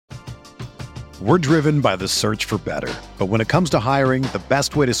We're driven by the search for better. But when it comes to hiring, the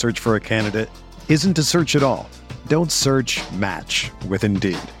best way to search for a candidate isn't to search at all. Don't search, match with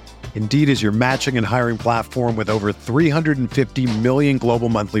Indeed. Indeed is your matching and hiring platform with over 350 million global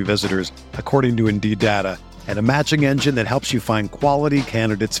monthly visitors, according to Indeed data, and a matching engine that helps you find quality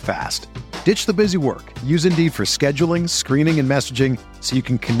candidates fast. Ditch the busy work. Use Indeed for scheduling, screening, and messaging so you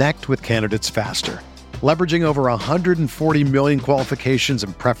can connect with candidates faster. Leveraging over 140 million qualifications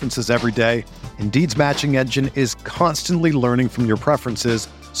and preferences every day, Indeed's matching engine is constantly learning from your preferences,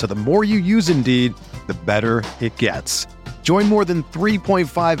 so the more you use Indeed, the better it gets. Join more than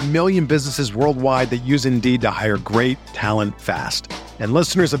 3.5 million businesses worldwide that use Indeed to hire great talent fast. And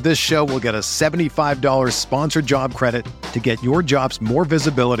listeners of this show will get a $75 sponsored job credit to get your jobs more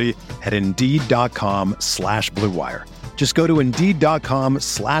visibility at Indeed.com/Blue Wire. Just go to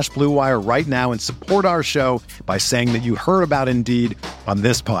Indeed.com/Blue Wire right now and support our show by saying that you heard about Indeed on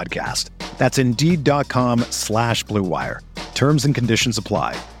this podcast. That's Indeed.com/Blue Wire. Terms and conditions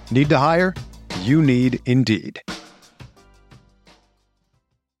apply. Need to hire? You need Indeed.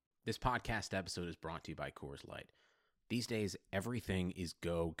 This podcast episode is brought to you by Coors Light. These days, everything is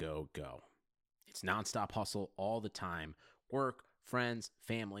go, go, go. It's nonstop hustle all the time. Work, friends,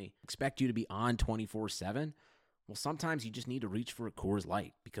 family, expect you to be on 24/7. Well, sometimes you just need to reach for a Coors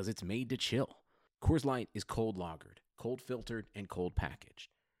Light because it's made to chill. Coors Light is cold lagered, cold filtered, and cold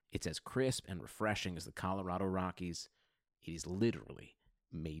packaged. It's as crisp and refreshing as the Colorado Rockies. It is literally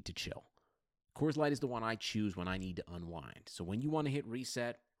made to chill. Coors Light is the one I choose when I need to unwind. So when you want to hit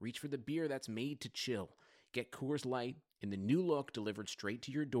reset, reach for the beer that's made to chill. Get Coors Light in the new look delivered straight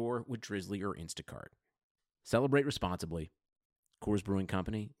to your door with Drizzly or Instacart. Celebrate responsibly. Coors Brewing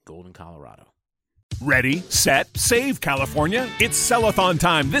Company, Golden, Colorado. Ready, set, save, California. It's sell-a-thon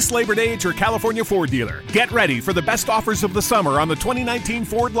time this Labor Day at your California Ford dealer. Get ready for the best offers of the summer on the 2019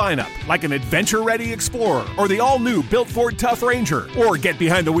 Ford lineup, like an adventure-ready Explorer or the all-new built Ford Tough Ranger. Or get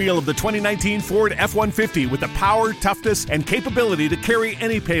behind the wheel of the 2019 Ford F-150 with the power, toughness, and capability to carry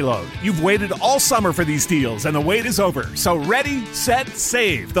any payload. You've waited all summer for these deals, and the wait is over. So ready, set,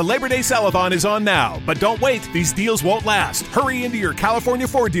 save. The Labor Day sell-a-thon is on now. But don't wait. These deals won't last. Hurry into your California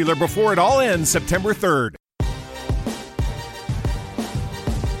Ford dealer before it all ends September 3rd.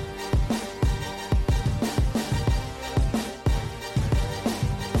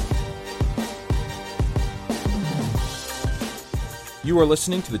 You are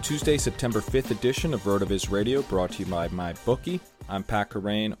listening to the Tuesday, September 5th edition of RotoViz Radio, brought to you by MyBookie. I'm Pat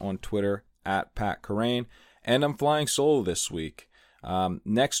Carrain on Twitter, @PatCarrain, and I'm flying solo this week.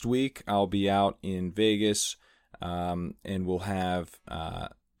 Next week, I'll be out in Vegas, and we'll have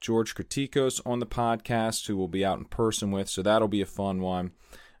George Kritikos on the podcast, who we'll be out in person with, so that'll be a fun one.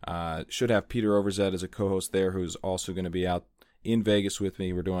 Should have Peter Overzet as a co-host there, who's also going to be out in Vegas with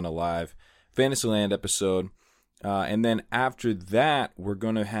me. We're doing a live Fantasyland episode. And then after that, we're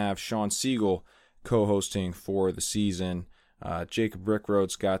going to have Sean Siegel co-hosting for the season. Jacob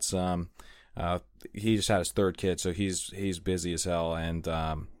Rickroad's got some... he just had his third kid, so he's busy as hell, and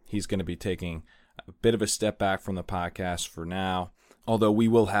he's going to be taking a bit of a step back from the podcast for now, although we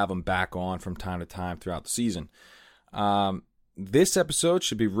will have him back on from time to time throughout the season. This episode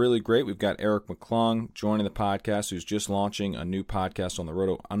should be really great. We've got Eric McClung joining the podcast, who's just launching a new podcast on the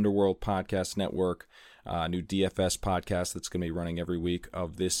Roto Underworld Podcast Network, a new DFS podcast that's going to be running every week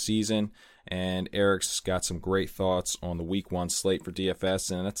of this season. And Eric's got some great thoughts on the Week 1 slate for DFS,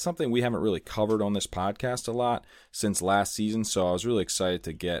 and that's something we haven't really covered on this podcast a lot since last season, so I was really excited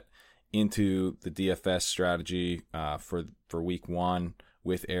to get into the DFS strategy for Week 1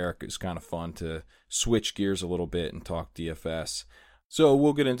 with Eric. It's kind of fun to switch gears a little bit and talk DFS. So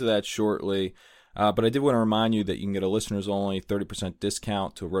we'll get into that shortly. But I did want to remind you that you can get a listeners-only 30%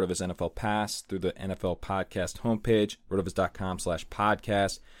 discount to a RotoViz NFL Pass through the NFL Podcast homepage,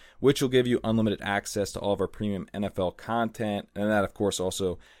 rotoviz.com/podcast, which will give you unlimited access to all of our premium NFL content. And that, of course,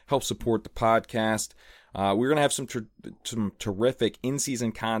 also helps support the podcast. We're going to have some terrific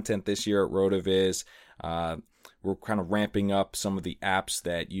in-season content this year at RotoViz. We're kind of ramping up some of the apps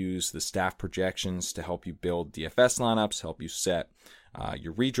that use the staff projections to help you build DFS lineups, help you set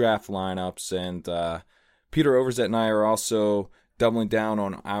your redraft lineups. And Peter Overzet and I are also doubling down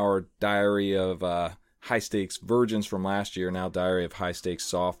on our diary of high-stakes virgins from last year, now diary of high-stakes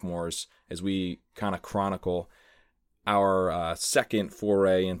sophomores, as we kind of chronicle our second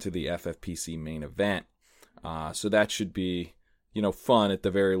foray into the FFPC main event. So that should be, fun at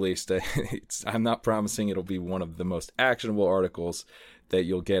the very least. I'm not promising it'll be one of the most actionable articles that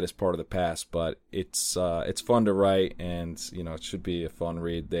you'll get as part of the pass, but it's fun to write, and it should be a fun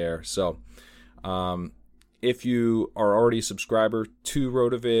read there. So if you are already a subscriber to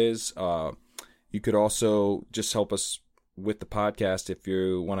RotoViz, You could also just help us with the podcast if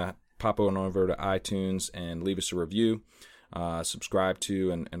you want to pop on over to iTunes and leave us a review. Subscribe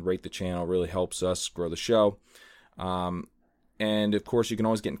to and rate the channel. Really helps us grow the show. And, of course, you can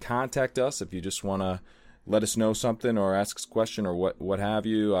always get in contact us if you just want to let us know something or ask us a question or what have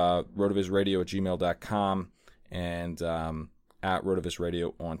you. RotoVizRadio@gmail.com and at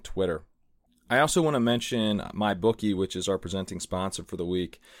RotoVizRadio on Twitter. I also want to mention MyBookie, which is our presenting sponsor for the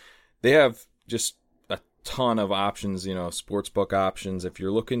week. They have just a ton of options, sportsbook options. If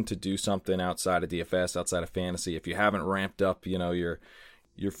you're looking to do something outside of DFS, outside of fantasy, if you haven't ramped up, your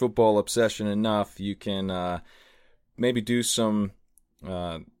football obsession enough, you can maybe do some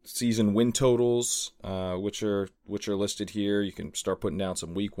season win totals, which are listed here. You can start putting down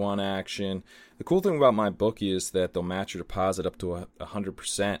some week 1 action. The cool thing about MyBookie is that they'll match your deposit up to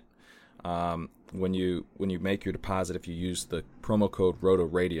 100%. When you make your deposit, if you use the promo code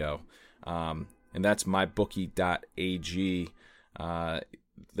RotoRadio, and that's mybookie.ag.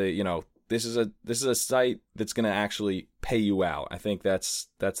 This is a site that's going to actually pay you out. I think that's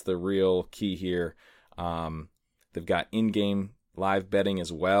the real key here. They've got in-game live betting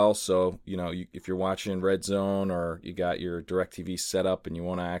as well. So, if you're watching Red Zone or you got your DirecTV set up and you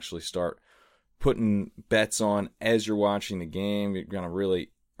want to actually start putting bets on as you're watching the game, you're going to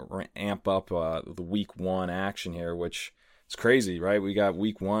really amp up the week 1 action here, which is crazy, right? We got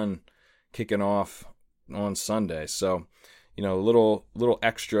week 1 kicking off on Sunday. So, a little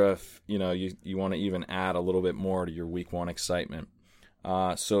extra, you want to even add a little bit more to your week 1 excitement.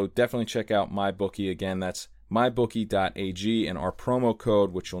 So definitely check out MyBookie. Again, that's mybookie.ag, and our promo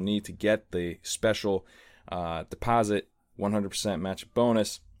code, which you'll need to get the special deposit 100% match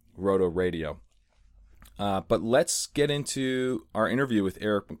bonus, RotoRadio. But let's get into our interview with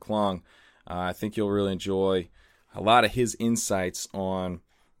Eric McClung. I think you'll really enjoy a lot of his insights on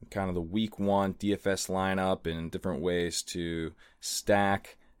kind of the week 1 DFS lineup and different ways to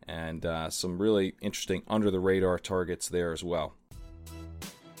stack, and some really interesting under-the-radar targets there as well.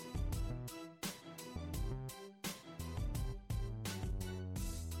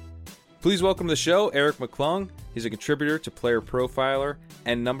 Please welcome to the show Eric McClung. He's a contributor to Player Profiler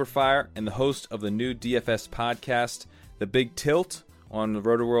and Numberfire and the host of the new DFS podcast, The Big Tilt, on the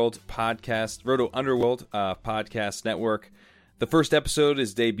Roto Underworld podcast network. The first episode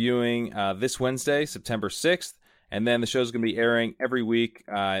is debuting this Wednesday, September 6th, and then the show is going to be airing every week,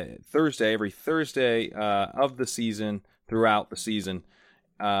 every Thursday of the season, throughout the season.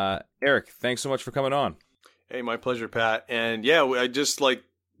 Eric, thanks so much for coming on. Hey, my pleasure, Pat. And yeah, I just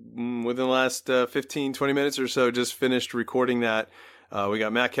within the last 15, 20 minutes or so, just finished recording that. We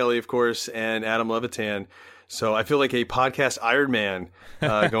got Matt Kelly, of course, and Adam Levitan. So I feel like a podcast Iron Man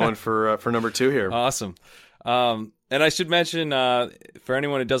going for number 2 here. Awesome. And I should mention, for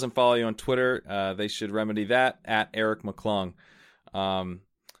anyone who doesn't follow you on Twitter, they should remedy that at Eric McClung.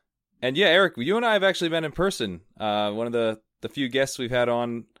 And yeah, Eric, you and I have actually met in person. One of the few guests we've had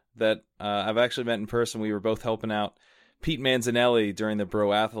on that I've actually met in person. We were both helping out Pete Manzanelli during the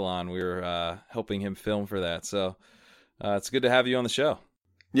Broathlon. We were helping him film for that. So it's good to have you on the show.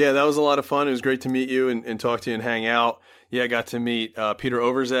 Yeah, that was a lot of fun. It was great to meet you and talk to you and hang out. Yeah, I got to meet Peter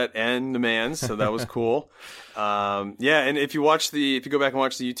Overzet and the Mans, so that was cool. Yeah, and if you go back and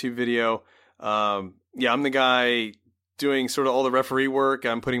watch the YouTube video, I'm the guy doing sort of all the referee work.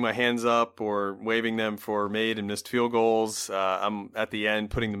 I'm putting my hands up or waving them for made and missed field goals. I'm at the end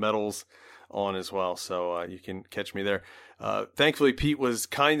putting the medals on as well, so you can catch me there. Thankfully, Pete was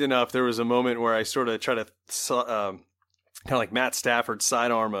kind enough. There was a moment where I sort of tried to kind of like Matt Stafford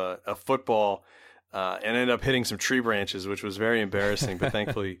sidearm a football and ended up hitting some tree branches, which was very embarrassing. But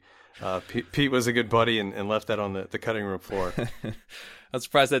thankfully, Pete was a good buddy and left that on the cutting room floor. I'm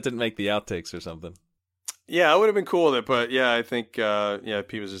surprised that didn't make the outtakes or something. Yeah, I would have been cool with it, but yeah, I think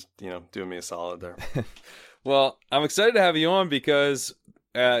Pete was just doing me a solid there. Well, I'm excited to have you on because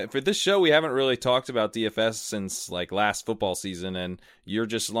for this show, we haven't really talked about DFS since last football season, and you're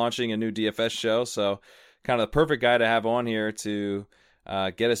just launching a new DFS show, so kind of the perfect guy to have on here to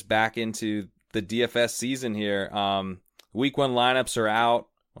get us back into the DFS season here. Week 1 lineups are out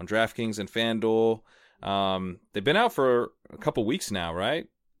on DraftKings and FanDuel. They've been out for a couple weeks now, right?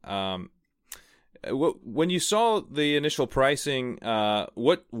 When you saw the initial pricing,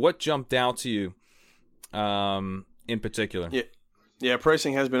 what jumped out to you in particular? Yeah,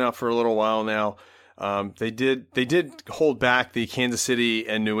 pricing has been out for a little while now. They did hold back the Kansas City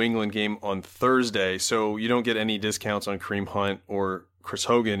and New England game on Thursday, so you don't get any discounts on Kareem Hunt or Chris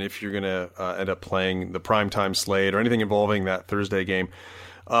Hogan if you're going to end up playing the primetime slate or anything involving that Thursday game.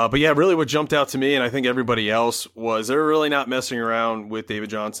 But yeah, really what jumped out to me, and I think everybody else, was they're really not messing around with David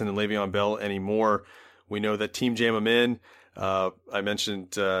Johnson and Le'Veon Bell anymore. We know that Team Jam 'em in. I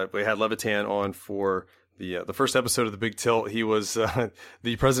mentioned we had Levitan on for the first episode of the Big Tilt. He was the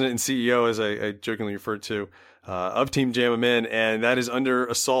president and CEO, as I jokingly referred to, of Team Jam 'em in, and that is under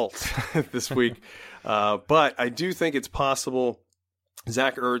assault this week. But I do think it's possible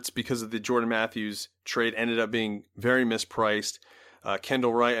Zach Ertz, because of the Jordan Matthews trade, ended up being very mispriced.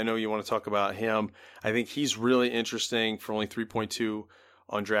 Kendall Wright, I know you want to talk about him. I think he's really interesting for only 3.2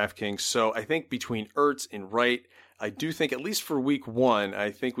 on DraftKings. So I think between Ertz and Wright, I do think, at least for week 1, I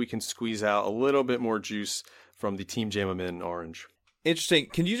think we can squeeze out a little bit more juice from the Team Jam 'em in orange. Interesting.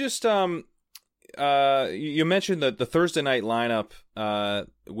 Can you just you mentioned the Thursday night lineup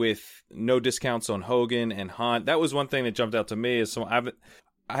with no discounts on Hogan and Hunt. That was one thing that jumped out to me. Is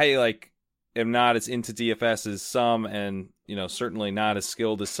I am not as into DFS as some, and certainly not as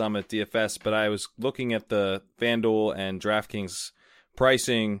skilled as some at DFS. But I was looking at the FanDuel and DraftKings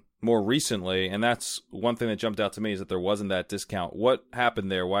pricing more recently, and that's one thing that jumped out to me, is that there wasn't that discount. What happened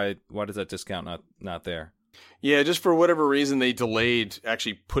there? Why does that discount not there? Yeah, just for whatever reason, they delayed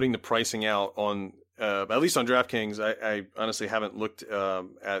actually putting the pricing out on, at least on DraftKings. I honestly haven't looked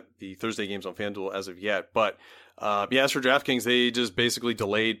at the Thursday games on FanDuel as of yet. But as for DraftKings, they just basically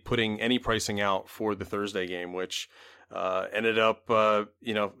delayed putting any pricing out for the Thursday game, which ended up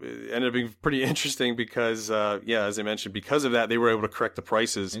being pretty interesting because, as I mentioned, because of that, they were able to correct the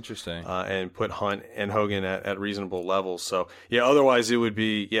prices. Interesting. And put Hunt and Hogan at reasonable levels. So, otherwise it would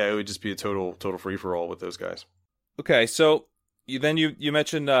just be a total free-for-all with those guys. Okay, so you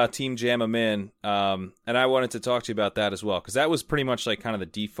mentioned Team Jam 'em in, and I wanted to talk to you about that as well, because that was pretty much like kind of the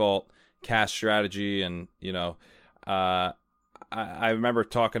default cash strategy, and I remember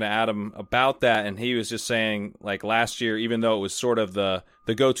talking to Adam about that, and he was just saying, like, last year, even though it was sort of the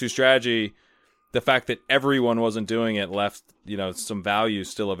go-to strategy, the fact that everyone wasn't doing it left some value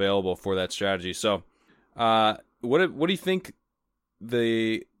still available for that strategy. So, what do you think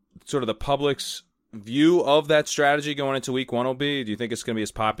the sort of the public's view of that strategy going into week 1 will be? Do you think it's going to be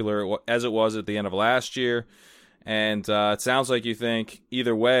as popular as it was at the end of last year? And it sounds like you think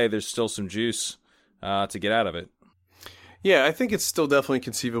either way, there's still some juice to get out of it. Yeah, I think it's still definitely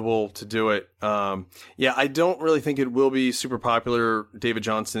conceivable to do it. I don't really think it will be super popular. David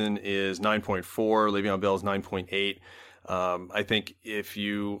Johnson is 9.4, Le'Veon Bell is 9.8. I think if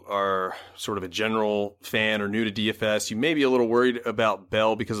you are sort of a general fan or new to DFS, you may be a little worried about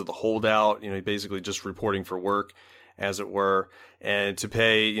Bell because of the holdout, basically just reporting for work, as it were, and to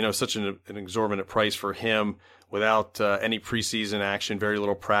pay, such an exorbitant price for him without any preseason action, very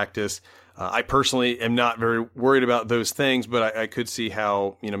little practice. I personally am not very worried about those things, but I could see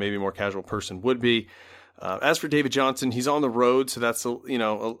how, maybe a more casual person would be. As for David Johnson, he's on the road, so that's, a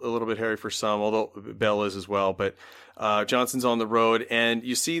little bit hairy for some, although Bell is as well. But Johnson's on the road, and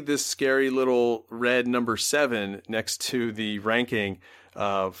you see this scary little red number 7 next to the ranking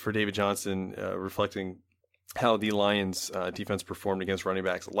for David Johnson, reflecting how the Lions defense performed against running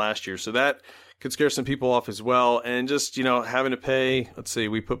backs last year. So that could scare some people off as well. And just, having to pay, let's see,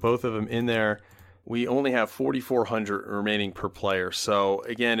 we put both of them in there. We only have $4,400 remaining per player. So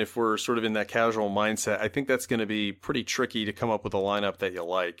again, if we're sort of in that casual mindset, I think that's going to be pretty tricky to come up with a lineup that you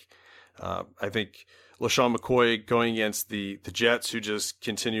like. I think LaShawn McCoy going against the Jets, who just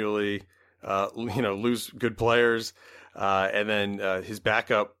continually, lose good players. And then his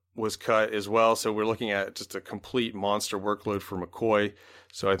backup was cut as well. So we're looking at just a complete monster workload for McCoy.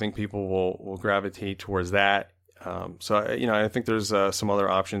 So I think people will gravitate towards that. I think there's some other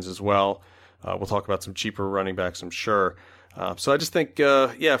options as well. We'll talk about some cheaper running backs, I'm sure. So I just think,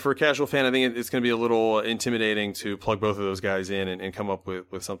 for a casual fan, I think it's going to be a little intimidating to plug both of those guys in and come up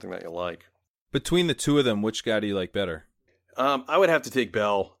with something that you like. Between the two of them, which guy do you like better? I would have to take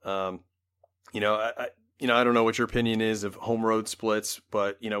Bell. I don't know what your opinion is of home road splits,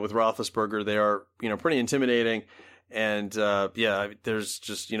 but, with Roethlisberger, they are, pretty intimidating. And, there's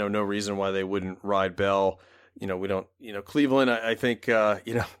just, no reason why they wouldn't ride Bell. We don't, Cleveland, I think, the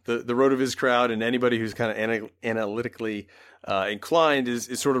RotoViz crowd and anybody who's kind of analytically inclined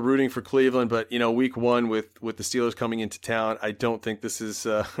is sort of rooting for Cleveland. But, week 1 with the Steelers coming into town, I don't think this is,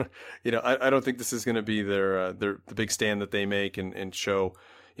 I don't think this is going to be the big stand that they make and show,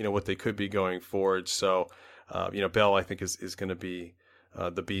 what they could be going forward. So, Bell, I think, is going to be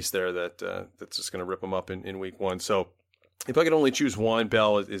the beast there that's just going to rip them up in week 1. So if I could only choose one,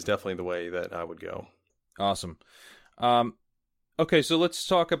 Bell is definitely the way that I would go. Awesome. Okay, so let's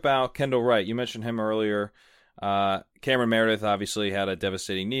talk about Kendall Wright. You mentioned him earlier. Cameron Meredith obviously had a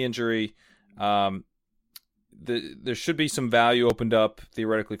devastating knee injury. there should be some value opened up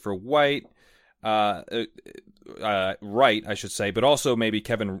theoretically for White, Wright, I should say, but also maybe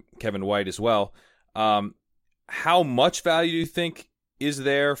Kevin White as well. How much value do you think is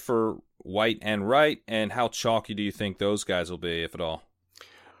there for White and Wright, and how chalky do you think those guys will be, if at all?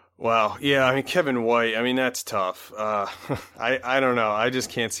 Wow. Yeah, I mean, Kevin White, I mean, that's tough. I don't know. I just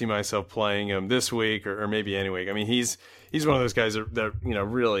can't see myself playing him this week or maybe any week. I mean, he's one of those guys that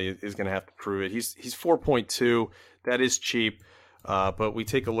really is going to have to prove it. He's 4.2. That is cheap. But we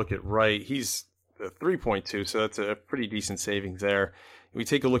take a look at Wright. He's 3.2, so that's a pretty decent savings there. We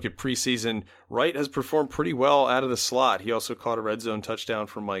take a look at preseason. Wright has performed pretty well out of the slot. He also caught a red zone touchdown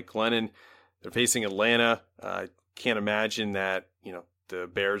from Mike Glennon. They're facing Atlanta. Can't imagine that, the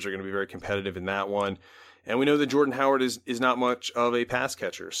Bears are going to be very competitive in that one. And we know that Jordan Howard is not much of a pass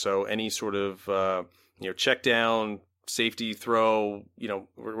catcher. So any sort of, check down, safety throw,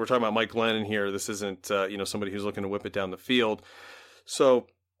 we're talking about Mike Glennon here. This isn't, somebody who's looking to whip it down the field. So,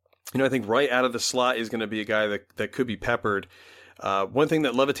 I think Wright out of the slot is going to be a guy that could be peppered. One thing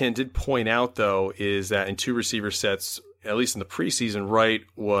that Levitan did point out, though, is that in 2 receiver sets, at least in the preseason, Wright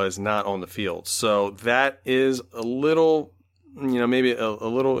was not on the field. So that is a little, maybe a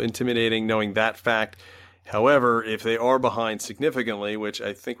little intimidating knowing that fact. However, if they are behind significantly, which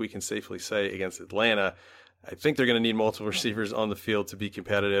I think we can safely say against Atlanta, I think they're going to need multiple receivers on the field to be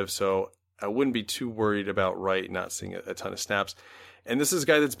competitive. So I wouldn't be too worried about Wright not seeing a ton of snaps. And this is a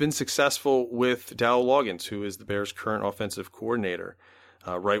guy that's been successful with Dow Loggins, who is the Bears' current offensive coordinator.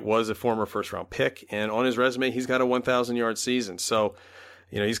 Wright was a former first-round pick, and on his resume, he's got a 1,000-yard season. So,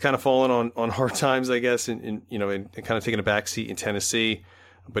 he's kind of fallen on hard times, I guess, and kind of taking a backseat in Tennessee.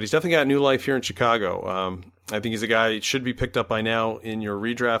 But he's definitely got new life here in Chicago. I think he's a guy that should be picked up by now in your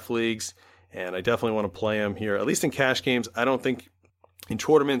redraft leagues, and I definitely want to play him here, at least in cash games. I don't think in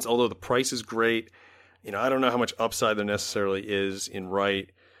tournaments, although the price is great, I don't know how much upside there necessarily is in Wright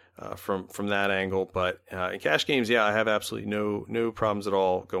from that angle. But in cash games, yeah, I have absolutely no problems at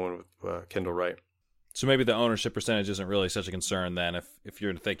all going with Kendall Wright. So maybe the ownership percentage isn't really such a concern then if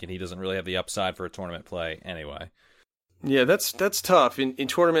you're thinking he doesn't really have the upside for a tournament play anyway. Yeah, that's tough in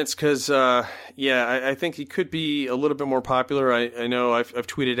tournaments because, I think he could be a little bit more popular. I know I've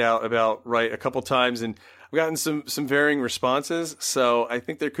tweeted out about Wright a couple times, and I've gotten some varying responses. So I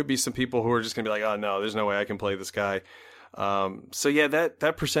think there could be some people who are just going to be like, oh, no, there's no way I can play this guy.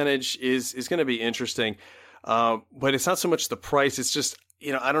 That percentage is going to be interesting. But it's not so much the price. It's just,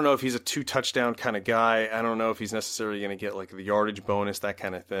 I don't know if he's a 2-touchdown kind of guy. I don't know if he's necessarily going to get like the yardage bonus, that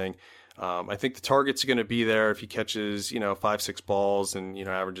kind of thing. I think the targets are going to be there if he catches, 5-6 balls and,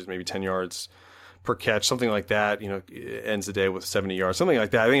 averages maybe 10 yards per catch, something like that, ends the day with 70 yards, something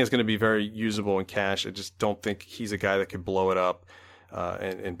like that. I think it's going to be very usable in cash. I just don't think he's a guy that could blow it up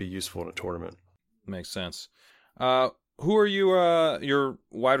and be useful in a tournament. Makes sense. Who are your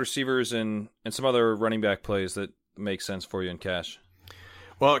wide receivers and some other running back plays that make sense for you in cash?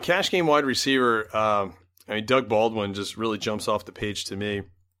 Well, cash game wide receiver, Doug Baldwin just really jumps off the page to me.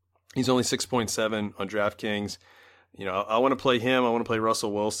 He's only 6.7 on DraftKings. I want to play him. I want to play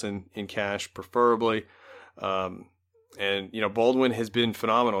Russell Wilson in cash, preferably. Baldwin has been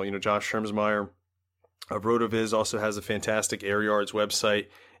phenomenal. Josh Schermsmeyer of RotoViz also has a fantastic air yards website.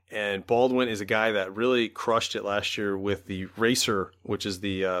 And Baldwin is a guy that really crushed it last year with the Racer, which is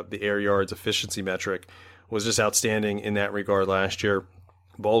the air yards efficiency metric, was just outstanding in that regard last year.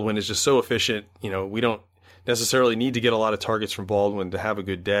 Baldwin is just so efficient. We don't necessarily need to get a lot of targets from Baldwin to have a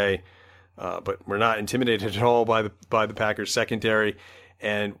good day, but we're not intimidated at all by the Packers secondary.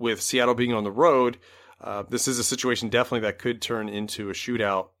 And with Seattle being on the road, this is a situation definitely that could turn into a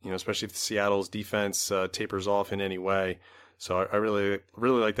shootout, especially if Seattle's defense tapers off in any way. So I really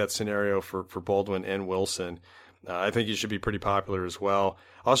like that scenario for Baldwin and Wilson. I think he should be pretty popular as well.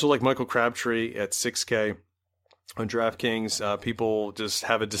 I also like Michael Crabtree at 6K. On DraftKings, people just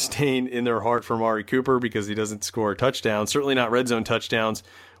have a disdain in their heart for Amari Cooper because he doesn't score touchdowns, certainly not red zone touchdowns,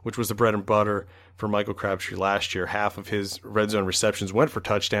 which was the bread and butter for Michael Crabtree last year. Half of his red zone receptions went for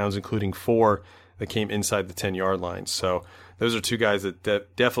touchdowns, including 4 that came inside the 10-yard line. So those are 2 guys that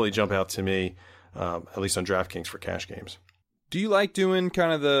definitely jump out to me, at least on DraftKings for cash games. Do you like doing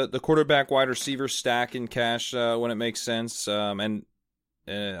kind of the quarterback wide receiver stack in cash when it makes sense?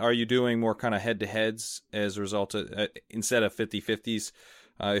 Are you doing more kind of head-to-heads as a result of instead of 50-50s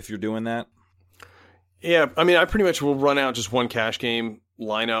if you're doing that? Yeah, I pretty much will run out just one cash game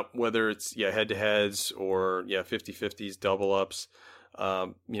lineup, whether it's head-to-heads or 50-50s, double-ups,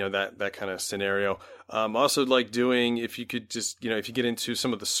 that kind of scenario. Also like doing, if you could just, if you get into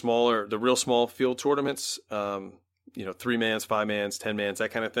some of the real small field tournaments, 3-mans, 5-mans, 10-mans,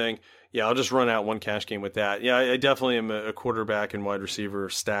 that kind of thing. Yeah, I'll just run out one cash game with that. Yeah, I definitely am a quarterback and wide receiver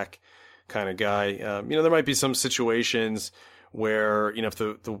stack kind of guy. There might be some situations where, if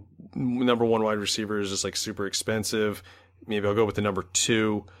the number one wide receiver is just like super expensive, maybe I'll go with the number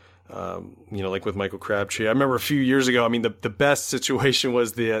 2. Like with Michael Crabtree. I remember a few years ago, the best situation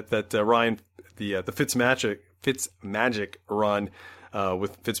was the Fitzmagic run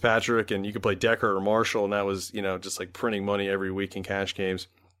with Fitzpatrick, and you could play Decker or Marshall, and that was, just like printing money every week in cash games.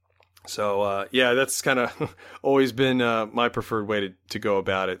 So, that's kind of always been my preferred way to go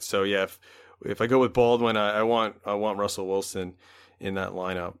about it. So, yeah, if I go with Baldwin, I want Russell Wilson in that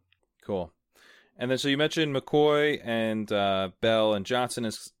lineup. Cool. And then, so you mentioned McCoy and Bell and Johnson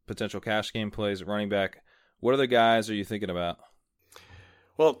as potential cash game plays at running back. What other guys are you thinking about?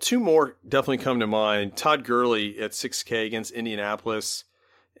 Well, 2 more definitely come to mind. Todd Gurley at $6K against Indianapolis.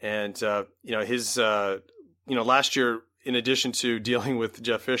 And, his, last year, in addition to dealing with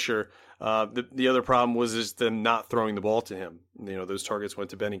Jeff Fisher, the other problem was them not throwing the ball to him. Those targets went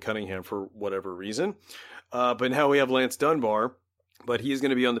to Benny Cunningham for whatever reason. But now we have Lance Dunbar. But he is going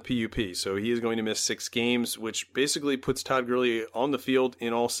to be on the PUP, so he is going to miss 6 games, which basically puts Todd Gurley on the field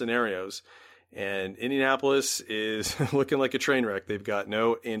in all scenarios. And Indianapolis is looking like a train wreck. They've got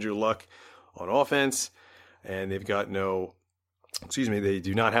no Andrew Luck on offense, and they've got they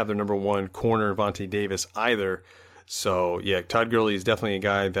do not have their number 1 corner, Vontae Davis, either. So, yeah, Todd Gurley is definitely a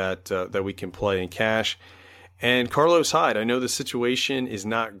guy that we can play in cash. And Carlos Hyde, I know the situation is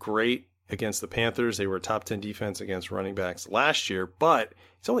not great against the Panthers. They were a top 10 defense against running backs last year, but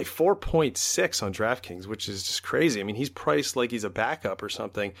it's only 4.6 on DraftKings, which is just crazy. He's priced like he's a backup or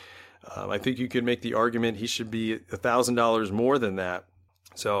something. I think you could make the argument he should be $1,000 more than that.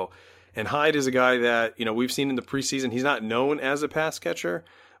 So, and Hyde is a guy that, we've seen in the preseason. He's not known as a pass catcher,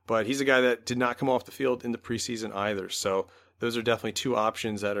 but he's a guy that did not come off the field in the preseason either. So those are definitely 2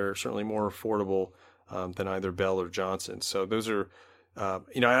 options that are certainly more affordable than either Bell or Johnson. So those are,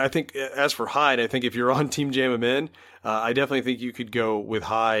 I think as for Hyde, I think if you're on Team Jam him in, I definitely think you could go with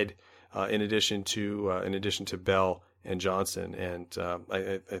Hyde in addition to Bell and Johnson. And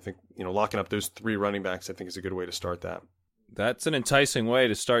I think, locking up those 3 running backs, I think is a good way to start that. That's an enticing way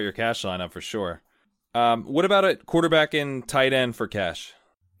to start your cash lineup for sure. What about a quarterback and tight end for cash?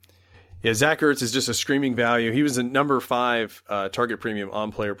 Yeah, Zach Ertz is just a screaming value. He was a number 5 target premium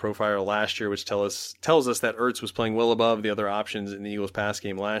on Player Profiler last year, which tells us that Ertz was playing well above the other options in the Eagles pass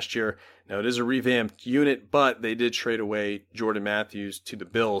game last year. Now, it is a revamped unit, but they did trade away Jordan Matthews to the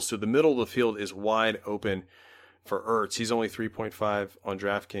Bills, so the middle of the field is wide open for Ertz. He's only 3.5 on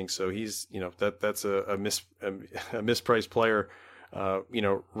DraftKings, so he's that's a mispriced player,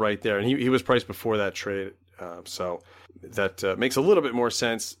 right there, and he was priced before that trade. So that makes a little bit more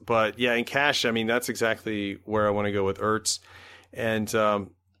sense. But yeah, in cash, that's exactly where I want to go with Ertz. And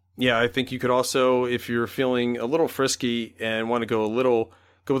I think you could also, if you're feeling a little frisky and want to go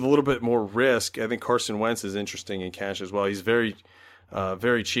with a little bit more risk, I think Carson Wentz is interesting in cash as well. He's very,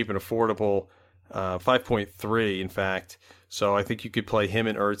 very cheap and affordable, 5.3 in fact. So I think you could play him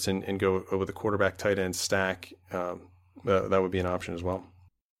and Ertz and go with a quarterback tight end stack. That would be an option as well.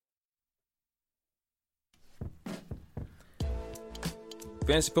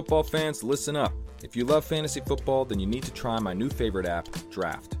 Fantasy football fans, listen up. If you love fantasy football, then you need to try my new favorite app,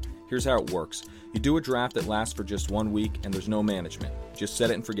 Draft. Here's how it works. You do a draft that lasts for just 1 week, and there's no management. Just set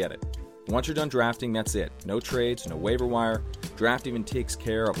it and forget it. Once you're done drafting, that's it. No trades, no waiver wire. Draft even takes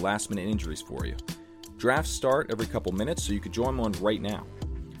care of last-minute injuries for you. Drafts start every couple minutes, so you could join one right now.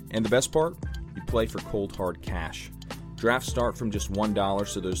 And the best part? You play for cold, hard cash. Drafts start from just $1,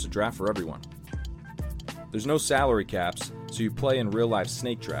 so there's a draft for everyone. There's no salary caps, so you play in real-life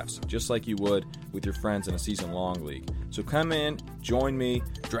snake drafts, just like you would with your friends in a season-long league. So come in, join me,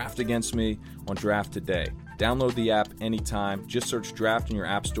 draft against me on Draft today. Download the app anytime. Just search Draft in your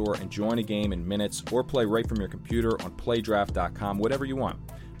app store and join a game in minutes, or play right from your computer on playdraft.com, whatever you want.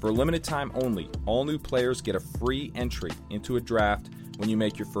 For a limited time only, all new players get a free entry into a draft when you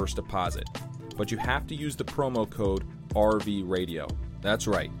make your first deposit. But you have to use the promo code RVRadio. That's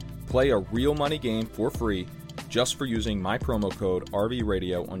right. Play a real money game for free just for using my promo code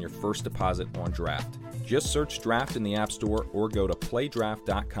RVRadio on your first deposit on Draft. Just search Draft in the App Store or go to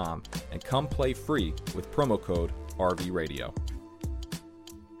playdraft.com and come play free with promo code RVRadio.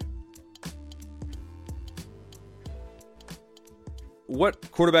 What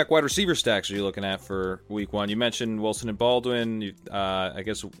quarterback wide receiver stacks are you looking at for week 1? You mentioned Wilson and Baldwin. I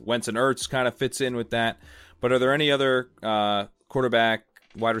guess Wentz and Ertz kind of fits in with that. But are there any other quarterback,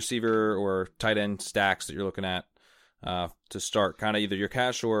 wide receiver, or tight end stacks that you're looking at to start kind of either your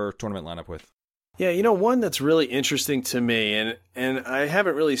cash or tournament lineup with? Yeah, one that's really interesting to me, and I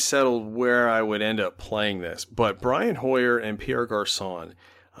haven't really settled where I would end up playing this, but Brian Hoyer and Pierre Garçon.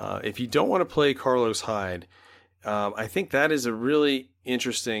 If you don't want to play Carlos Hyde, I think that is a really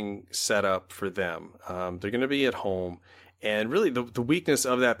interesting setup for them. They're going to be at home, and really the weakness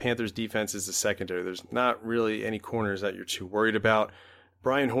of that Panthers defense is the secondary. There's not really any corners that you're too worried about.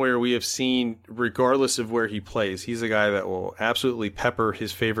 Brian Hoyer, we have seen, regardless of where he plays, he's a guy that will absolutely pepper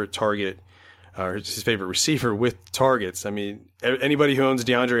his favorite target or his favorite receiver with targets. I mean, anybody who owns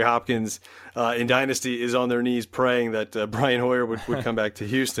DeAndre Hopkins in Dynasty is on their knees praying that Brian Hoyer would come back to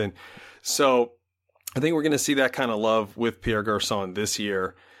Houston. So I think we're going to see that kind of love with Pierre Garçon this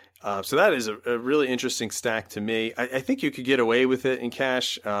year. So that is a really interesting stack to me. I think you could get away with it in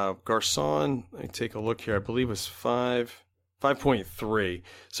cash. Garçon, let me take a look here. I believe it was 5.3.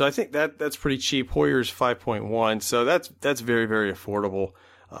 So I think that's pretty cheap. Hoyer's 5.1. So that's very, very affordable.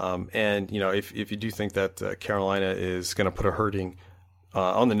 And if you do think that Carolina is going to put a hurting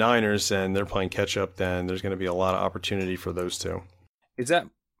on the Niners and they're playing catch up, then there's going to be a lot of opportunity for those two. Is that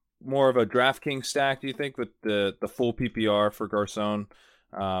more of a DraftKings stack, do you think, with the full PPR for Garçon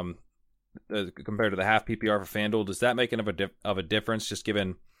compared to the half PPR for FanDuel? Does that make enough of a difference? Just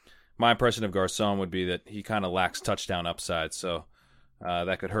given my impression of Garçon would be that he kind of lacks touchdown upside, so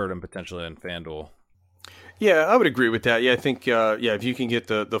that could hurt him potentially in FanDuel. Yeah, I would agree with that. Yeah, I think if you can get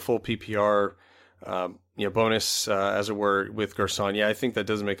the full PPR bonus as it were with Garçon, I think that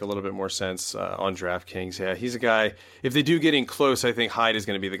does make a little bit more sense on DraftKings. Yeah, he's a guy. If they do get in close, I think Hyde is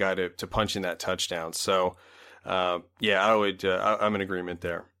going to be the guy to punch in that touchdown. So I would. I'm in agreement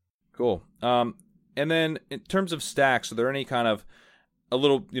there. Cool. And then in terms of stacks, are there any kind of a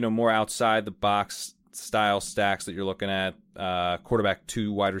little more outside the box style stacks that you're looking at? Quarterback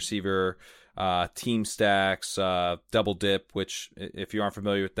 2, wide receiver. Team stacks, double dip, which if you aren't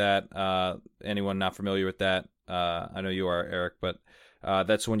familiar with that, anyone not familiar with that, I know you are, Eric, but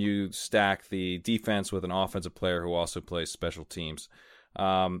that's when you stack the defense with an offensive player who also plays special teams.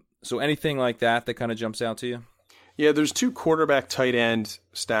 So anything like that kind of jumps out to you? Yeah, there's 2 quarterback tight end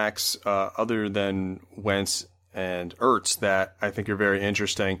stacks other than Wentz and Ertz that I think are very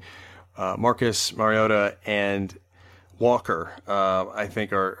interesting. Marcus Mariota and Walker, I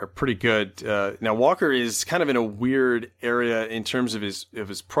think, are pretty good. Now, Walker is kind of in a weird area in terms of his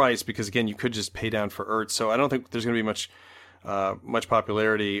price because, again, you could just pay down for Ertz. So I don't think there's going to be much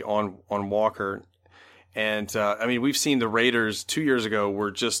popularity on Walker. And we've seen the Raiders 2 years ago were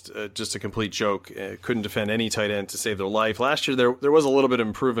just a complete joke. Couldn't defend any tight end to save their life. Last year there was a little bit of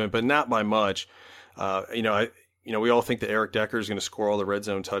improvement, but not by much. We all think that Eric Decker is going to score all the red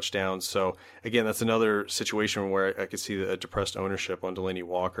zone touchdowns. So, again, that's another situation where I could see a depressed ownership on Delaney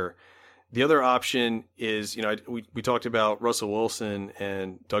Walker. The other option is, we talked about Russell Wilson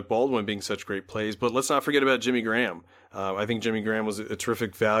and Doug Baldwin being such great plays, but let's not forget about Jimmy Graham. I think Jimmy Graham was a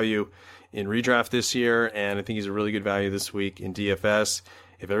terrific value in redraft this year, and I think he's a really good value this week in DFS.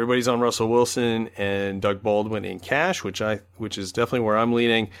 If everybody's on Russell Wilson and Doug Baldwin in cash, which is definitely where I'm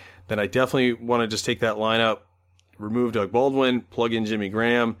leaning, then I definitely want to just take that lineup, remove Doug Baldwin, plug in Jimmy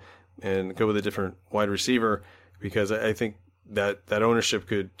Graham, and go with a different wide receiver, because I think that ownership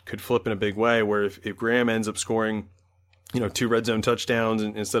could flip in a big way, where if Graham ends up scoring 2 red zone touchdowns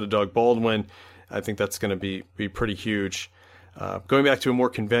instead of Doug Baldwin, I think that's going to be pretty huge. Going back to a more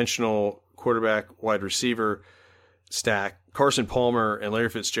conventional quarterback wide receiver stack, Carson Palmer and Larry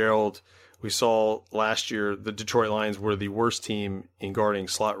Fitzgerald, we saw last year the Detroit Lions were the worst team in guarding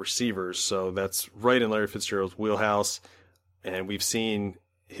slot receivers. So that's right in Larry Fitzgerald's wheelhouse. And we've seen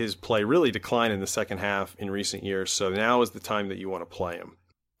his play really decline in the second half in recent years. So now is the time that you want to play him.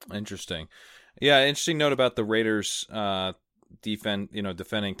 Interesting. Yeah, interesting note about the Raiders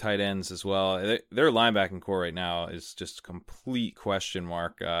defending tight ends as well. Their linebacking core right now is just complete question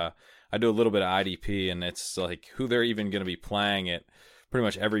mark. I do a little bit of IDP, and it's like who they're even going to be playing at pretty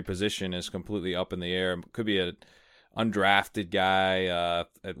much every position is completely up in the air. It could be an undrafted guy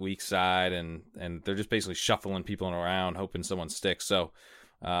at weak side, and they're just basically shuffling people around, hoping someone sticks. So,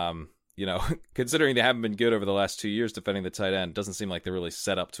 considering they haven't been good over the last 2 years defending the tight end, it doesn't seem like they're really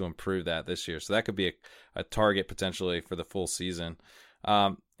set up to improve that this year. So that could be a target potentially for the full season.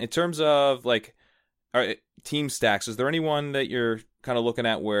 In terms of team stacks, is there anyone that you're kind of looking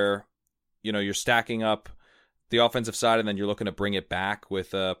at where you're stacking up the offensive side and then you're looking to bring it back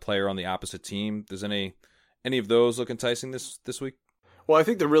with a player on the opposite team? Does any of those look enticing this week? Well, I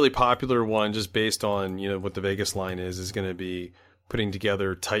think the really popular one, just based on what the Vegas line is going to be putting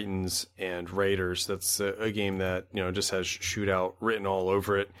together Titans and Raiders. That's a game that just has shootout written all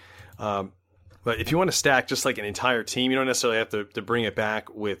over it. But if you want to stack just like an entire team, you don't necessarily have to bring it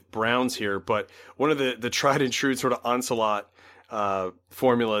back with Browns here. But one of the tried and true sort of onslaught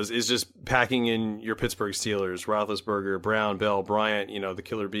formulas is just packing in your Pittsburgh Steelers, Roethlisberger, Brown, Bell, Bryant, the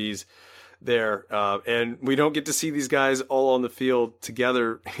killer bees there. And we don't get to see these guys all on the field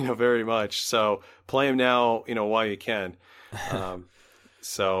together, very much. So play them now, while you can.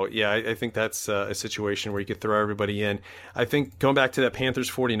 So, yeah, I think that's a situation where you could throw everybody in. I think going back to that Panthers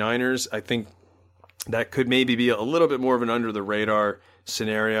 49ers, I think that could maybe be a little bit more of an under-the-radar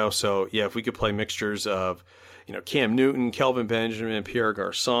scenario. So, yeah, if we could play mixtures of, Cam Newton, Kelvin Benjamin, Pierre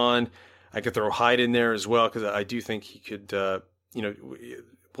Garçon, I could throw Hyde in there as well because I do think he could,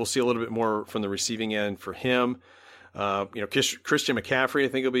 we'll see a little bit more from the receiving end for him. Christian McCaffrey, I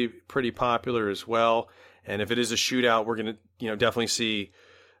think, will be pretty popular as well. And if it is a shootout, we're going to, definitely see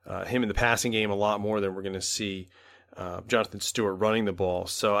him in the passing game a lot more than we're going to see Jonathan Stewart running the ball.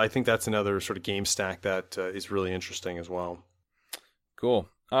 So I think that's another sort of game stack that is really interesting as well. Cool.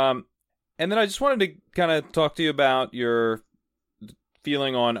 And then I just wanted to kind of talk to you about your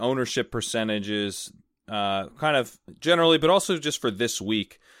feeling on ownership percentages, kind of generally, but also just for this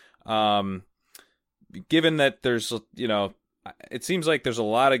week. Given that there's, it seems like there's a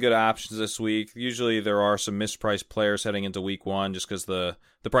lot of good options this week. Usually there are some mispriced players heading into week one just because the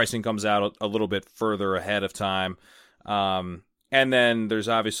pricing comes out a little bit further ahead of time. And then there's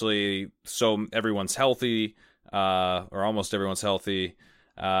obviously everyone's healthy, or almost everyone's healthy.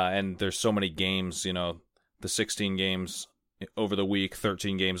 And there's so many games, the 16 games over the week,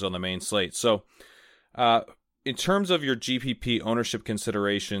 13 games on the main slate. So in terms of your GPP ownership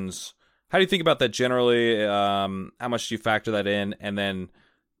considerations, how do you think about that generally? How much do you factor that in? And then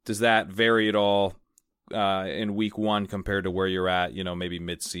does that vary at all in week one compared to where you're at, maybe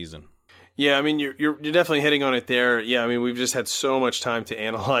mid-season? Yeah, I mean, you're definitely hitting on it there. Yeah, I mean, we've just had so much time to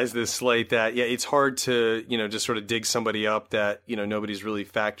analyze this slate that, yeah, it's hard to, just sort of dig somebody up that, nobody's really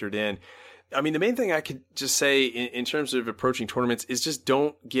factored in. I mean, the main thing I could just say in terms of approaching tournaments is just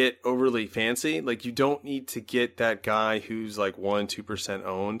don't get overly fancy. Like, you don't need to get that guy who's like 1-2%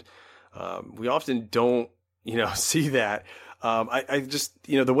 owned. We often don't, see that. I just,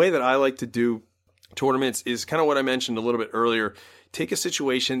 the way that I like to do tournaments is kind of what I mentioned a little bit earlier. Take a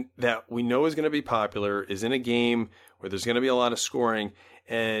situation that we know is going to be popular, is in a game where there's going to be a lot of scoring,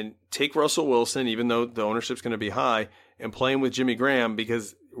 and take Russell Wilson, even though the ownership's going to be high, and play him with Jimmy Graham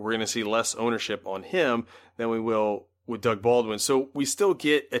because we're going to see less ownership on him than we will with Doug Baldwin. So we still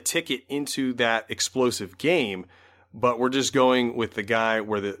get a ticket into that explosive game, but we're just going with the guy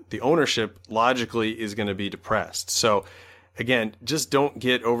where the ownership logically is going to be depressed. So again, just don't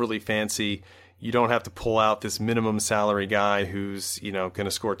get overly fancy. You don't have to pull out this minimum salary guy who's, going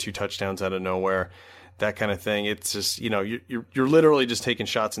to score 2 touchdowns out of nowhere, that kind of thing. It's just, you're literally just taking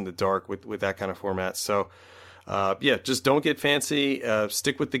shots in the dark with that kind of format. So, just don't get fancy.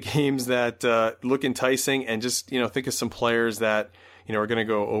 Stick with the games that look enticing, and just, think of some players that, are going to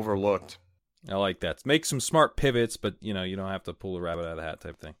go overlooked. I like that. Make some smart pivots, but, you don't have to pull the rabbit out of the hat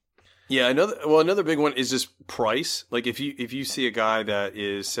type thing. Yeah, another big one is just price. Like if you see a guy that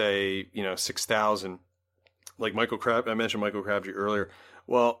is, say, 6,000, like I mentioned Michael Crabtree earlier.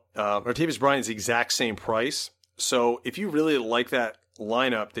 Well, Martavis Bryant's the exact same price. So if you really like that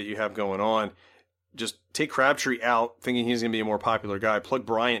lineup that you have going on, just take Crabtree out, thinking he's going to be a more popular guy. Plug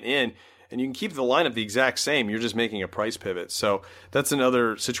Bryant in, and you can keep the lineup the exact same. You're just making a price pivot. So that's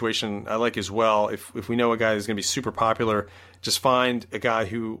another situation I like as well. If we know a guy is going to be super popular, just find a guy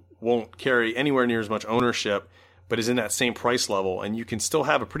who won't carry anywhere near as much ownership, but is in that same price level. And you can still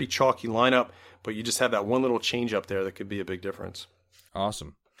have a pretty chalky lineup, but you just have that one little change up there that could be a big difference.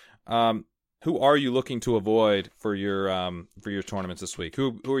 Awesome. Who are you looking to avoid for your tournaments this week?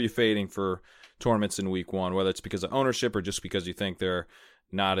 Who are you fading for tournaments in week one, whether it's because of ownership or just because you think they're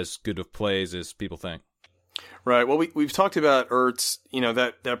not as good of plays as people think? Right. Well, we've talked about Ertz.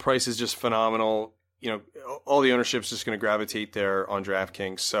 That price is just phenomenal. All the ownership's just going to gravitate there on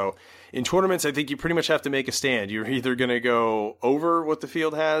DraftKings. So in tournaments, I think you pretty much have to make a stand. You're either going to go over what the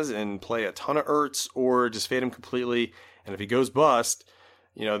field has and play a ton of Ertz, or just fade him completely. And if he goes bust,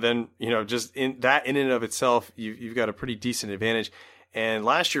 then, just in and of itself, you've got a pretty decent advantage. And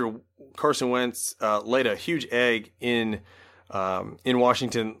last year, Carson Wentz laid a huge egg in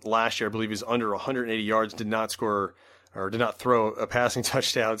Washington last year. I believe he was under 180 yards, did not throw a passing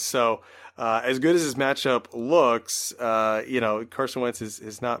touchdown. So as good as his matchup looks, Carson Wentz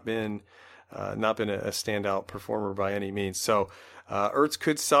has not been a standout performer by any means. So Ertz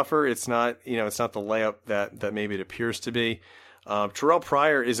could suffer. It's not the layup that maybe it appears to be. Terrell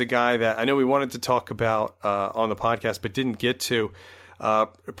Pryor is a guy that I know we wanted to talk about on the podcast, but didn't get to.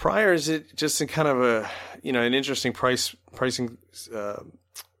 Pryor is it just in kind of a an interesting pricing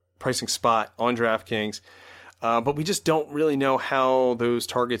spot on DraftKings, but we just don't really know how those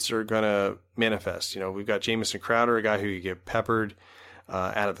targets are going to manifest. We've got Jamison Crowder, a guy who you get peppered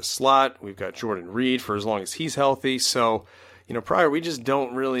out of the slot. We've got Jordan Reed for as long as he's healthy. So, Pryor, we just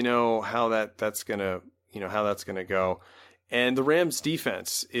don't really know how that's gonna go. And the Rams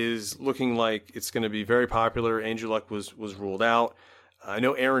defense is looking like it's going to be very popular. Andrew Luck was ruled out. I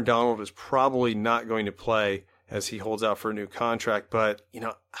know Aaron Donald is probably not going to play as he holds out for a new contract, but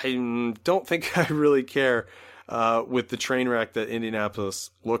I don't think I really care with the train wreck that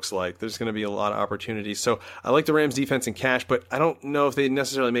Indianapolis looks like. There's going to be a lot of opportunities. So I like the Rams defense in cash, but I don't know if they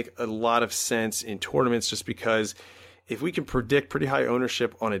necessarily make a lot of sense in tournaments, just because if we can predict pretty high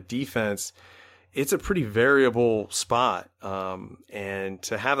ownership on a defense, it's a pretty variable spot. And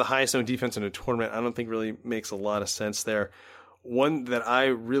to have the highest owned defense in a tournament, I don't think really makes a lot of sense there. One that I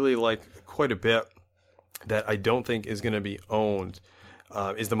really like quite a bit that I don't think is going to be owned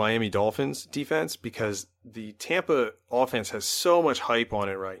is the Miami Dolphins defense, because the Tampa offense has so much hype on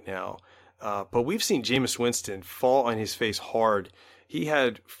it right now. But we've seen Jameis Winston fall on his face hard. He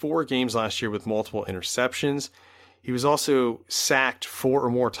had 4 games last year with multiple interceptions. He was also sacked 4 or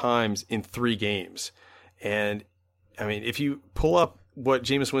more times in 3 games. And I mean, if you pull up what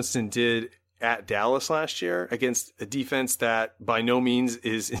Jameis Winston did at Dallas last year against a defense that by no means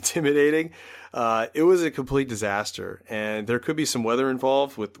is intimidating, it was a complete disaster. And there could be some weather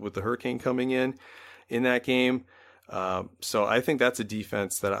involved with the hurricane coming in that game. So I think that's a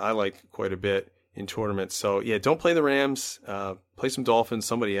defense that I like quite a bit in tournaments. So yeah, don't play the Rams, play some Dolphins,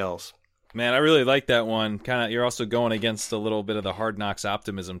 somebody else. Man, I really like that one. Kind of, you're also going against a little bit of the Hard Knocks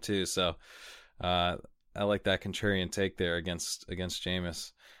optimism too. So I like that contrarian take there against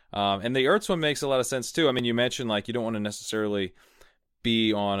Jameis. And the Ertz one makes a lot of sense too. I mean, you mentioned like you don't want to necessarily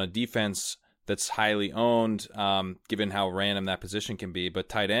be on a defense that's highly owned, given how random that position can be, but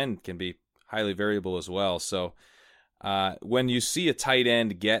tight end can be highly variable as well. So when you see a tight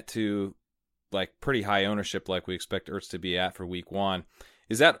end get to like pretty high ownership, like we expect Ertz to be at for week 1,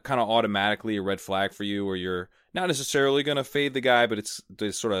 is that kind of automatically a red flag for you, where you're not necessarily going to fade the guy, but it's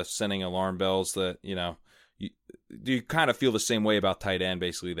sort of sending alarm bells that, do you kind of feel the same way about tight end,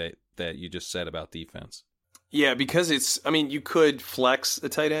 basically, that you just said about defense? Yeah, because you could flex a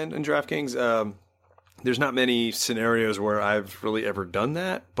tight end in DraftKings. There's not many scenarios where I've really ever done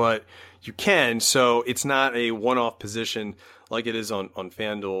that, but you can. So it's not a one-off position like it is on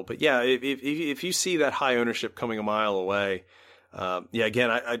FanDuel. But yeah, if you see that high ownership coming a mile away, again,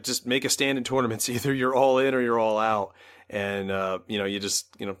 I just make a stand in tournaments. Either you're all in or you're all out. And, you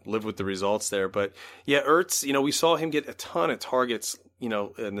just, live with the results there. But yeah, Ertz, we saw him get a ton of targets, in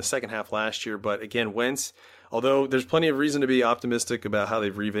the second half last year. But again, Wentz, although there's plenty of reason to be optimistic about how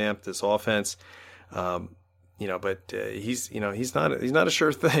they've revamped this offense, but he's not a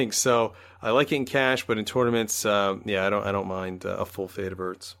sure thing. So I like it in cash, but in tournaments, I don't mind a full fade of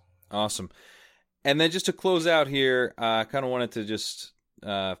Ertz. Awesome. And then just to close out here, I kind of wanted to just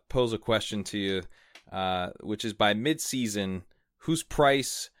pose a question to you. Which is, by mid-season, whose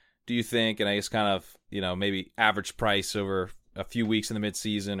price do you think, and I guess kind of, maybe average price over a few weeks in the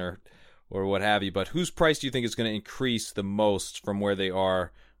mid-season or what have you, but whose price do you think is going to increase the most from where they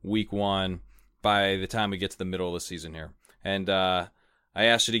are week 1 by the time we get to the middle of the season here? And I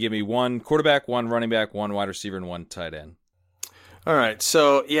asked you to give me 1 quarterback, 1 running back, 1 wide receiver, and 1 tight end. All right.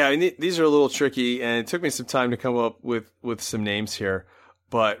 So, yeah, these are a little tricky, and it took me some time to come up with some names here.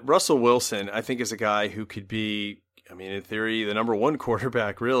 But Russell Wilson, I think, is a guy who could be, in theory, the number 1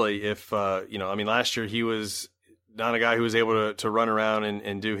 quarterback, really. If, last year he was not a guy who was able to run around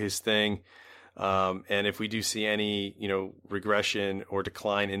and do his thing. And if we do see any, regression or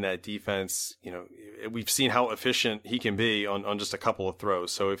decline in that defense, we've seen how efficient he can be on just a couple of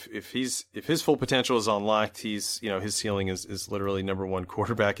throws. So if his full potential is unlocked, his ceiling is literally number 1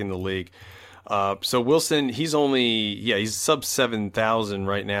 quarterback in the league. So Wilson, he's sub 7,000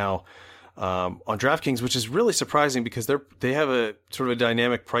 right now on DraftKings, which is really surprising because they have a sort of a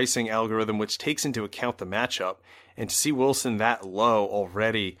dynamic pricing algorithm which takes into account the matchup, and to see Wilson that low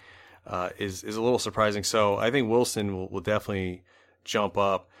already is a little surprising. So I think Wilson will definitely jump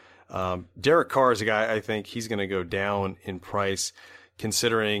up. Derek Carr is a guy I think he's going to go down in price,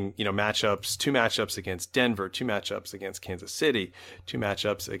 considering, matchups, 2 matchups against Denver, 2 matchups against Kansas City, 2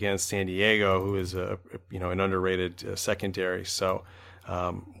 matchups against San Diego, who is an underrated secondary. So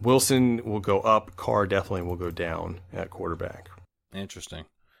Wilson will go up. Carr definitely will go down at quarterback. Interesting.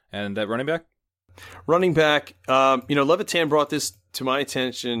 And that running back? Running back, Levitan brought this to my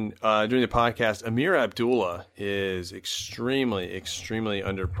attention during the podcast, Amir Abdullah is extremely, extremely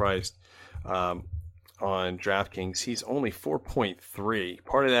underpriced on DraftKings. He's only 4.3.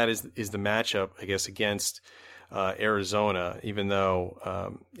 Part of that is the matchup, I guess, against Arizona, even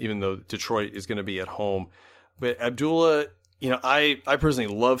though Detroit is going to be at home. But Abdullah, I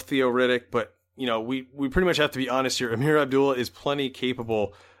personally love Theo Riddick, but we pretty much have to be honest here. Amir Abdullah is plenty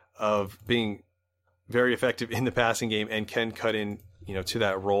capable of being very effective in the passing game and can cut in, to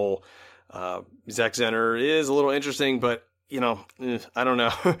that role. Zach Zenner is a little interesting, but I don't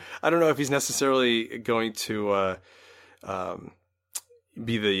know. I don't know if he's necessarily going to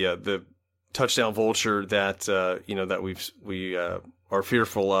be the touchdown vulture that that we are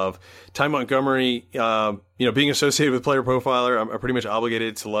fearful of. Ty Montgomery, being associated with Player Profiler, I'm pretty much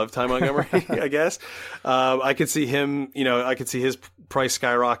obligated to love Ty Montgomery, I guess. I could see him, I could see his price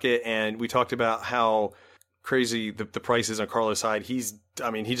skyrocket, and we talked about how crazy the price is on Carlos Hyde. He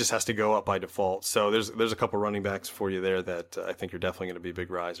just has to go up by default. So there's a couple running backs for you there that I think are definitely going to be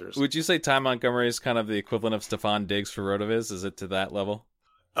big risers. Would you say Ty Montgomery is kind of the equivalent of Stephon Diggs for RotoViz? Is it to that level?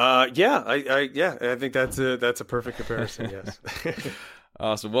 Yeah, I think that's a perfect comparison. Yes.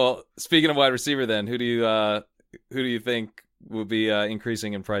 Awesome. Well, speaking of wide receiver, then who do you think will be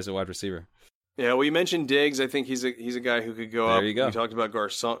increasing in price at wide receiver? Yeah, well, you mentioned Diggs. I think he's a guy who could go up. There you go. We talked about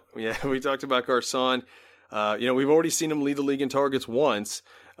Garcon. Yeah, we talked about Garcon. We've already seen him lead the league in targets once.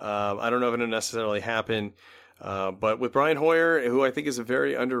 I don't know if it'll necessarily happen, but with Brian Hoyer, who I think is a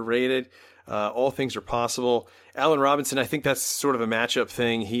very underrated. All things are possible. Allen Robinson, I think that's sort of a matchup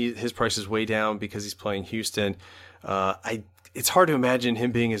thing. His price is way down because he's playing Houston. It's hard to imagine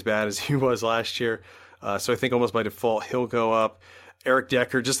him being as bad as he was last year. So I think almost by default he'll go up. Eric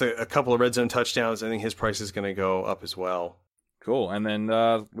Decker, just a couple of red zone touchdowns. I think his price is going to go up as well. Cool. And then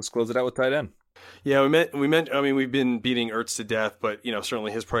let's close it out with tight end. Yeah, we've been beating Ertz to death, but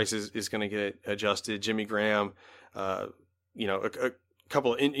certainly his price is going to get adjusted. Jimmy Graham, a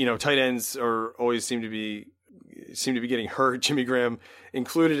couple of tight ends always seem to be getting hurt. Jimmy Graham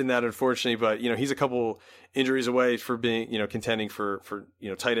included in that, unfortunately, but he's a couple injuries away for being contending for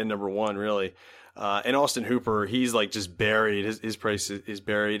tight end number one, really. And Austin Hooper, he's like just buried. His price is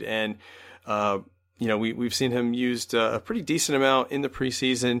buried, and we've seen him used a pretty decent amount in the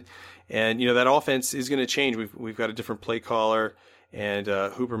preseason, and that offense is going to change. We've got a different play caller, and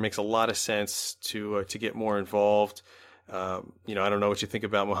Hooper makes a lot of sense to get more involved. I don't know what you think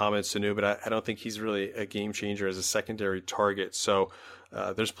about Mohamed Sanu, but I don't think he's really a game changer as a secondary target. So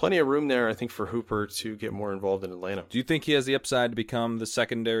there's plenty of room there, I think, for Hooper to get more involved in Atlanta. Do you think he has the upside to become the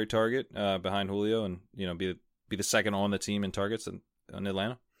secondary target behind Julio and be the second on the team in targets in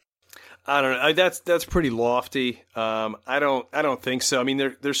Atlanta? I don't know. That's pretty lofty. I don't think so. I mean,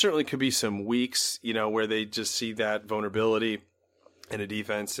 there certainly could be some weeks, where they just see that vulnerability in a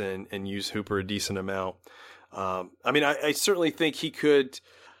defense and use Hooper a decent amount. I certainly think he could.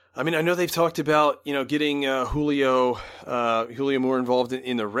 I know they've talked about, getting Julio more involved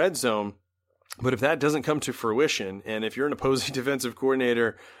in the red zone, but if that doesn't come to fruition, and if you're an opposing defensive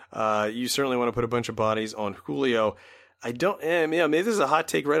coordinator, you certainly want to put a bunch of bodies on Julio. Maybe this is a hot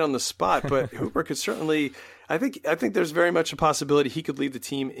take right on the spot, but Hooper could certainly. I think there's very much a possibility he could lead the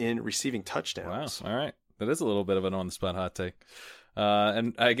team in receiving touchdowns. Wow! All right, that is a little bit of an on the spot hot take,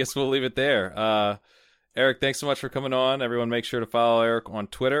 and I guess we'll leave it there. Eric, thanks so much for coming on. Everyone, make sure to follow Eric on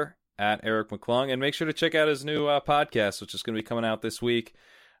Twitter at Eric McClung, and make sure to check out his new podcast, which is going to be coming out this week,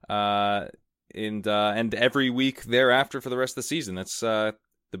 and every week thereafter for the rest of the season. That's the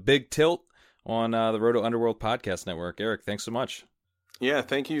Big Tilt on the Roto Underworld Podcast Network. Eric, thanks so much. Yeah,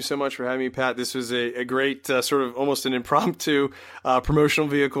 thank you so much for having me, Pat. This was a great sort of almost an impromptu promotional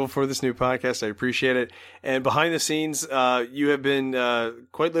vehicle for this new podcast. I appreciate it. And behind the scenes, you have been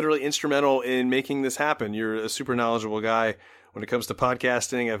quite literally instrumental in making this happen. You're a super knowledgeable guy when it comes to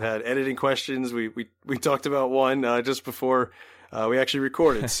podcasting. I've had editing questions. We talked about one just before we actually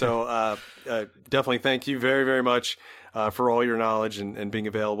recorded. So definitely thank you very, very much for all your knowledge and being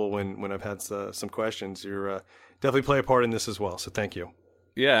available when I've had some questions. You're definitely play a part in this as well. So thank you.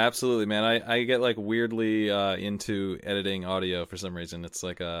 Yeah, absolutely, man. I get like weirdly into editing audio for some reason. It's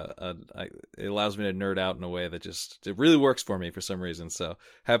like it allows me to nerd out in a way that it really works for me for some reason. So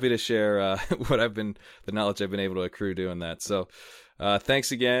happy to share the knowledge I've been able to accrue doing that. So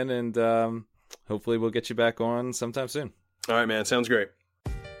thanks again, and hopefully we'll get you back on sometime soon. All right, man. Sounds great.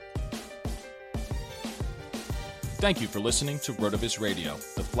 Thank you for listening to RotoViz Radio,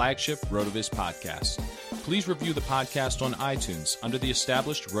 the flagship RotoViz podcast. Please review the podcast on iTunes under the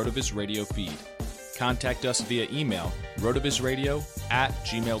established RotoViz Radio feed. Contact us via email,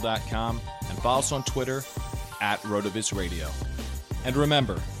 rotovizradio@gmail.com, and follow us on Twitter @RotoVizRadio. And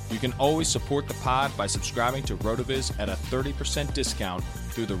remember, you can always support the pod by subscribing to RotoViz at a 30% discount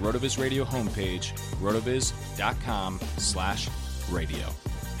through the RotoViz Radio homepage, rotoviz.com/radio.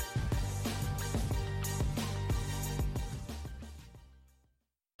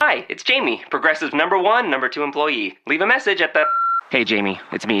 Hi, it's Jamie, Progressive's #1, #2 employee. Leave a message at the... Hey, Jamie,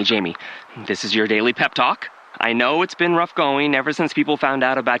 it's me, Jamie. This is your daily pep talk. I know it's been rough going ever since people found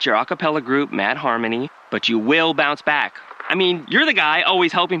out about your a cappella group, Mad Harmony, but you will bounce back. I mean, you're the guy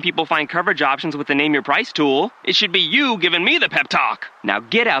always helping people find coverage options with the Name Your Price tool. It should be you giving me the pep talk. Now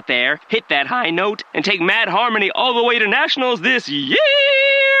get out there, hit that high note, and take Mad Harmony all the way to nationals this year!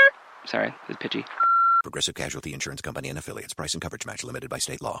 Sorry, it's pitchy. Progressive Casualty Insurance Company and Affiliates. Price and coverage match limited by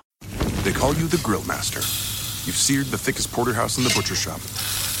state law. They call you the Grill Master. You've seared the thickest porterhouse in the butcher shop.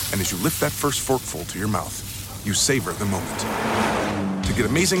 And as you lift that first forkful to your mouth, you savor the moment. To get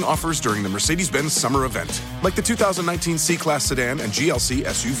amazing offers during the Mercedes-Benz summer event, like the 2019 C-Class sedan and GLC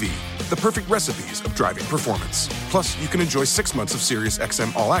SUV, the perfect recipes of driving performance. Plus, you can enjoy 6 months of Sirius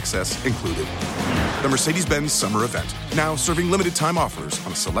XM All Access included. The Mercedes-Benz summer event, now serving limited time offers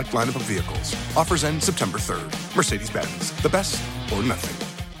on a select lineup of vehicles. Offers end September 3rd. Mercedes-Benz, the best or nothing.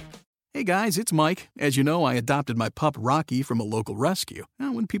 Hey guys, it's Mike. As you know, I adopted my pup Rocky from a local rescue.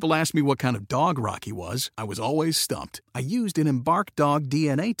 Now, when people asked me what kind of dog Rocky was, I was always stumped. I used an Embark dog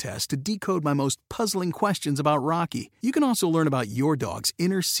DNA test to decode my most puzzling questions about Rocky. You can also learn about your dog's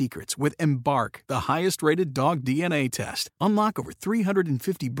inner secrets with Embark, the highest-rated dog DNA test. Unlock over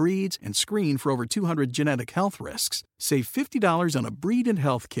 350 breeds and screen for over 200 genetic health risks. Save $50 on a breed and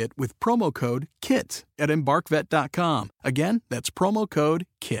health kit with promo code KIT at EmbarkVet.com. Again, that's promo code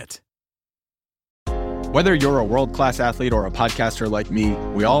KIT. Whether you're a world-class athlete or a podcaster like me,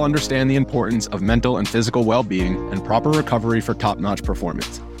 we all understand the importance of mental and physical well-being and proper recovery for top-notch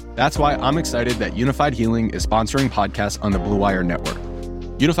performance. That's why I'm excited that Unified Healing is sponsoring podcasts on the Blue Wire Network.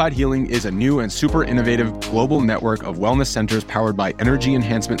 Unified Healing is a new and super innovative global network of wellness centers powered by Energy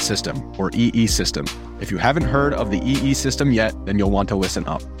Enhancement System, or EE System. If you haven't heard of the EE System yet, then you'll want to listen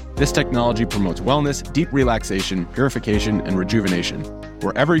up. This technology promotes wellness, deep relaxation, purification, and rejuvenation.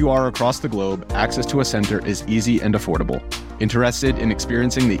 Wherever you are across the globe, access to a center is easy and affordable. Interested in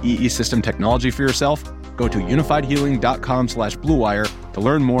experiencing the EE System technology for yourself? Go to unifiedhealing.com/bluewire to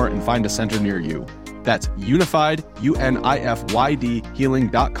learn more and find a center near you. That's unified, UNIFYD,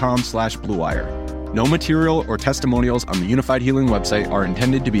 healing.com/bluewire. No material or testimonials on the Unified Healing website are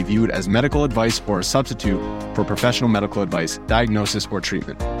intended to be viewed as medical advice or a substitute for professional medical advice, diagnosis, or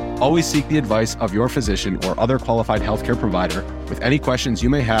treatment. Always seek the advice of your physician or other qualified healthcare provider with any questions you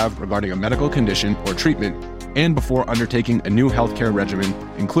may have regarding a medical condition or treatment and before undertaking a new healthcare regimen,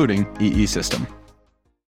 including EE System.